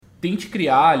tente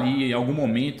criar ali em algum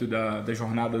momento da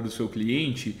jornada do seu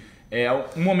cliente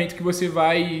um momento que você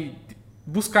vai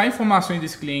buscar informações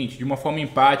desse cliente de uma forma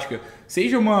empática,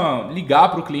 seja ligar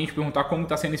para o cliente, perguntar como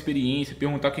está sendo a experiência,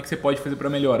 perguntar o que você pode fazer para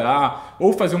melhorar,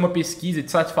 ou fazer uma pesquisa de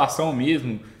satisfação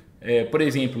mesmo. Por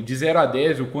exemplo, de 0 a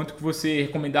 10, o quanto que você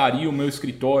recomendaria o meu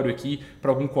escritório aqui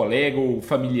para algum colega ou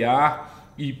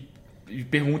familiar e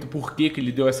pergunta por que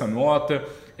ele deu essa nota,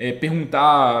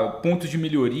 perguntar pontos de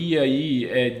melhoria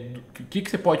e o que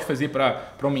você pode fazer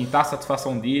para aumentar a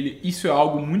satisfação dele. Isso é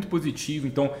algo muito positivo,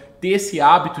 então ter esse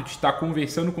hábito de estar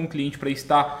conversando com o cliente para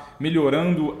estar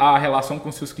melhorando a relação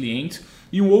com seus clientes.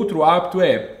 E um outro hábito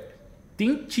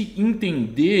tente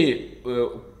entender,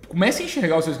 comece a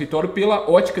enxergar o seu escritório pela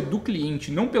ótica do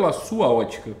cliente, não pela sua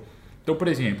ótica. Então, por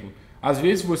exemplo, às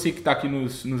vezes você que está aqui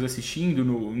nos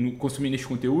assistindo, consumindo este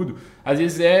conteúdo, às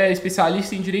vezes é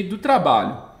especialista em direito do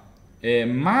trabalho.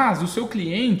 Mas o seu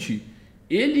cliente,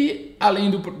 ele,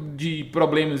 além de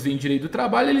problemas em direito do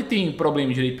trabalho, ele tem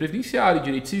problema em direito previdenciário,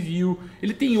 direito civil,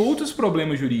 ele tem outros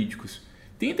problemas jurídicos.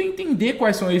 Tenta entender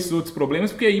quais são esses outros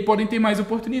problemas, porque aí podem ter mais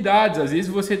oportunidades. Às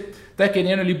vezes você está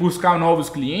querendo ali buscar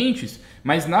novos clientes,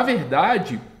 mas na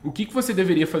verdade, o que você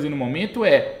deveria fazer no momento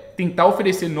é tentar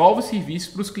oferecer novos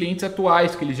serviços para os clientes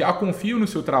atuais, que eles já confiam no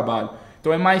seu trabalho.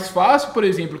 Então é mais fácil, por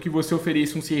exemplo, que você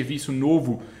ofereça um serviço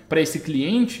novo para esse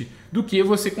cliente do que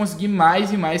você conseguir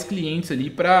mais e mais clientes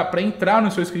ali para entrar no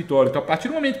seu escritório. Então, a partir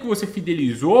do momento que você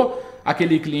fidelizou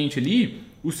aquele cliente ali,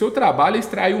 o seu trabalho é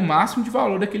extrair o máximo de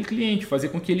valor daquele cliente, fazer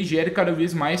com que ele gere cada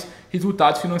vez mais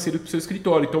resultados financeiros para o seu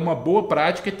escritório. Então, uma boa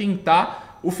prática é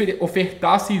tentar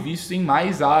ofertar serviços em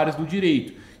mais áreas do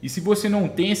direito. E se você não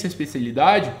tem essa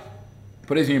especialidade,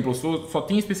 por exemplo, eu só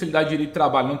tenho especialidade em direito do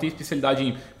trabalho, não tenho especialidade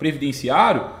em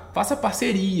previdenciário, faça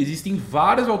parceria. Existem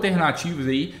várias alternativas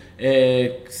aí,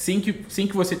 sem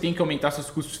que você tenha que aumentar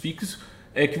seus custos fixos,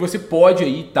 que você pode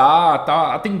aí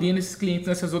tá atendendo esses clientes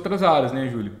nessas outras áreas, né,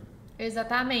 Júlia?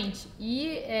 Exatamente.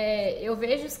 E eu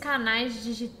vejo os canais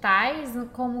digitais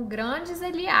como grandes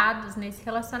aliados nesse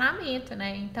relacionamento,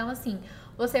 né? Então, assim,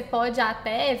 você pode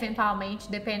até,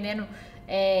 eventualmente, dependendo...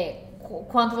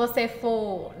 quando você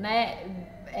for, né,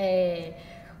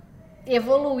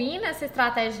 evoluir nessa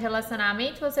estratégia de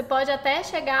relacionamento, você pode até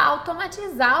chegar a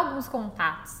automatizar alguns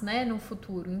contatos, né, no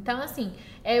futuro. Então, assim,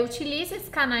 utilize esses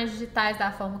canais digitais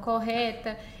da forma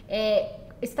correta,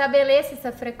 estabeleça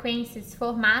essa frequência, esse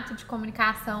formato de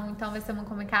comunicação. Então, vai ser uma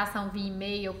comunicação via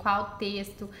e-mail, qual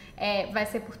texto, vai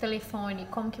ser por telefone,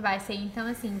 como que vai ser. Então,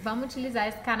 assim, vamos utilizar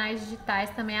esses canais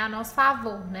digitais também a nosso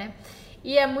favor, né?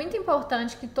 E é muito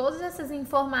importante que todas essas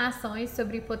informações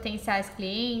sobre potenciais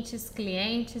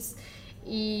clientes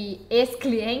e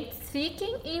ex-clientes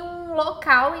fiquem em um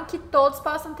local em que todos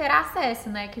possam ter acesso,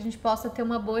 né? Que a gente possa ter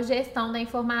uma boa gestão da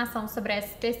informação sobre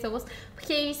essas pessoas,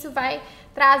 porque isso vai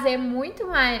trazer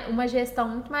uma gestão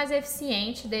muito mais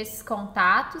eficiente desses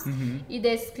contatos e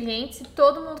desses clientes, e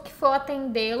todo mundo que for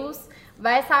atendê-los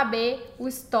vai saber o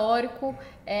histórico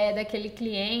daquele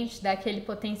cliente, daquele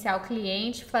potencial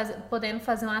cliente, podendo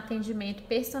fazer um atendimento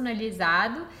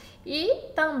personalizado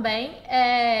e também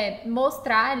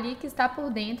mostrar ali que está por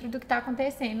dentro do que está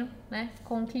acontecendo, né,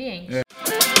 com o cliente.